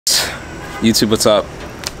YouTube, what's up?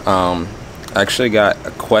 I actually got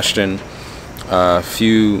a question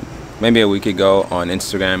maybe a week ago on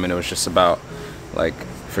Instagram, and it was just about like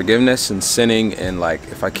forgiveness and sinning, and like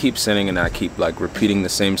if I keep sinning and I keep like repeating the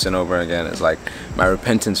same sin over again, is like my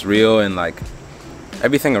repentance real, and like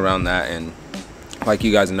everything around that. And like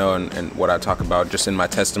you guys know, and what I talk about just in my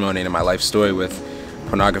testimony and in my life story with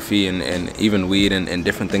pornography and even weed and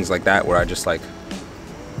different things like that, where I just like,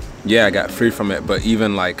 yeah, I got free from it. But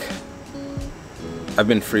even like I've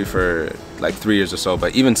been free for like 3 years or so,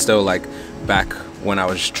 but even still, like back when I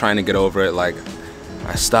was trying to get over it, like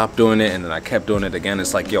I stopped doing it and then I kept doing it again.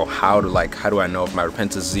 It's like, yo, how do I know if my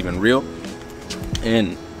repentance is even real?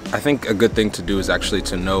 And I think a good thing to do is actually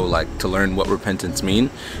to know, like, to learn what repentance means.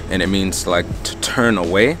 And it means like to turn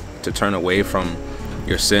away from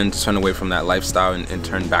your sin, to turn away from that lifestyle and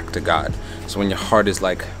turn back to God. So when your heart is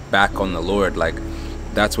like back on the Lord, like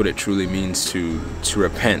that's what it truly means to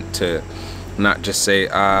repent, to not just say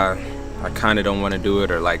I kind of don't want to do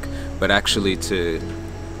it, or like, but actually to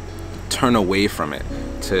turn away from it,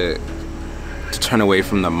 to turn away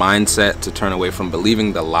from the mindset, to turn away from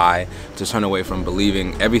believing the lie, to turn away from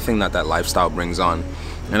believing everything that lifestyle brings on.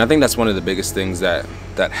 And I think that's one of the biggest things that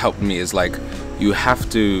helped me, is like you have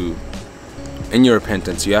to, in your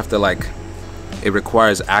repentance, you have to, like, it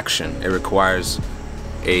requires action. It requires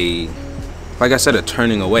like I said, a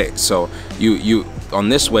turning away. So you on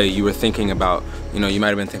this way, you were thinking about, you know, you might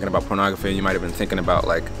have been thinking about pornography, and you might have been thinking about,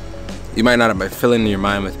 like, you might not have been filling your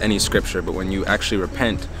mind with any scripture, but when you actually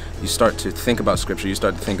repent, you start to think about scripture. You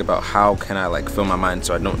start to think about, how can I like fill my mind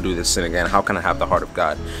so I don't do this sin again? How can I have the heart of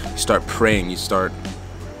God? You start praying. You start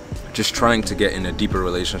just trying to get in a deeper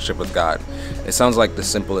relationship with God. It sounds like the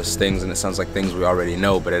simplest things, and it sounds like things we already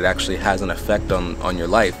know, but it actually has an effect on your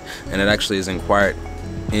life, and it actually is inquired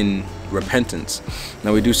in repentance.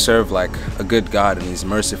 Now, we do serve like a good God, and He's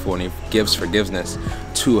merciful, and He gives forgiveness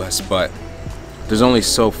to us, but there's only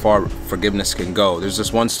so far forgiveness can go. There's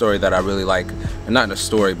this one story that I really like, and not a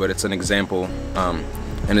story, but it's an example,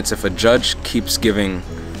 and it's if a judge keeps giving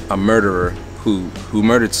a murderer who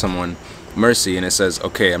murdered someone mercy, and it says,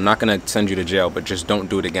 okay, I'm not gonna send you to jail, but just don't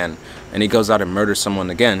do it again. And he goes out and murders someone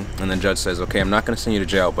again, and the judge says, okay, I'm not gonna send you to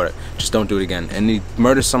jail, but just don't do it again. And he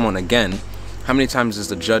murders someone again. How many times does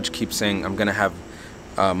the judge keep saying, I'm gonna have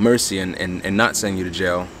mercy and not send you to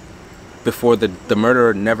jail, before the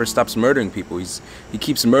murderer never stops murdering people? He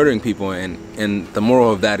keeps murdering people, and the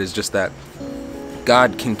moral of that is just that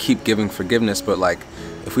God can keep giving forgiveness, but like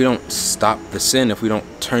if we don't stop the sin, if we don't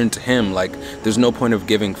turn to Him, like there's no point of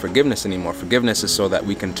giving forgiveness anymore. Forgiveness is so that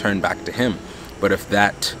we can turn back to Him. But if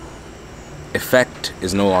that effect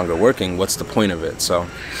is no longer working, what's the point of it? So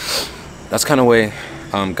that's kind of way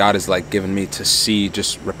God is like given me to see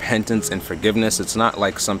just repentance and forgiveness. It's not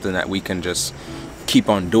like something that we can just keep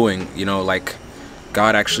on doing, you know, like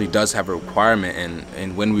God actually does have a requirement,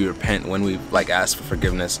 and when we repent, when we like ask for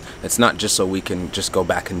forgiveness, it's not just so we can just go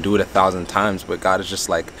back and do it 1,000 times, but God is just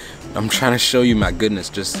like, I'm trying to show you my goodness.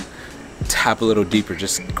 Just tap a little deeper,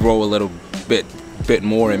 just grow a little bit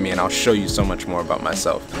more in me, and I'll show you so much more about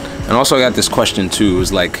myself. And also I got this question too,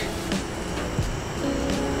 is like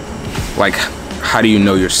how do you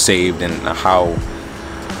know you're saved, and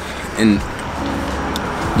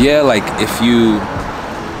yeah, like if you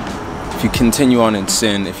continue on in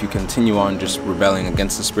sin, if you continue on just rebelling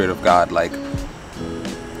against the Spirit of God, like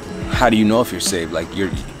how do you know if you're saved? Like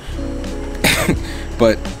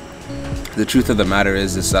but the truth of the matter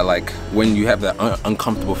is that like when you have that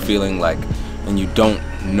uncomfortable feeling, like, and you don't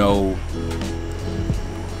know,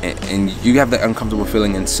 and you have that uncomfortable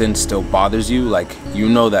feeling and sin still bothers you, like you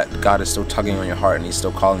know that God is still tugging on your heart, and He's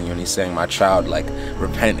still calling you, and He's saying, my child, like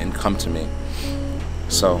repent and come to me.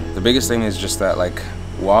 So the biggest thing is just that, like,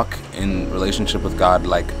 walk in relationship with God,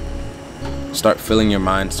 like start filling your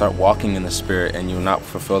mind, start walking in the Spirit, and you'll not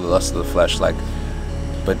fulfill the lust of the flesh. Like,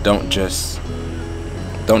 but don't just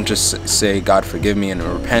say, God forgive me, and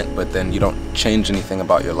repent, but then you don't change anything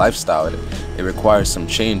about your lifestyle. It requires some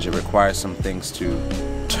change. It requires some things to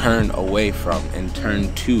turn away from and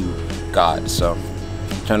turn to God. So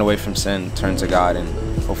turn away from sin, turn to God, and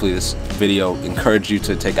hopefully this video encouraged you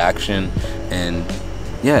to take action, and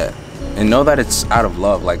yeah, and know that it's out of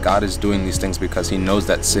love. Like God is doing these things because He knows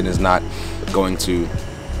that sin is not going to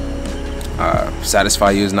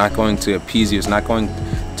satisfy you, is not going to appease you, is not going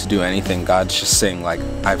to do anything. God's just saying, like,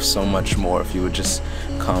 I have so much more if you would just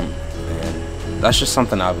come. And that's just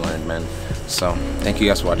something I've learned, man. So thank you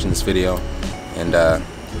guys for watching this video, and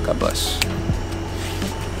God bless.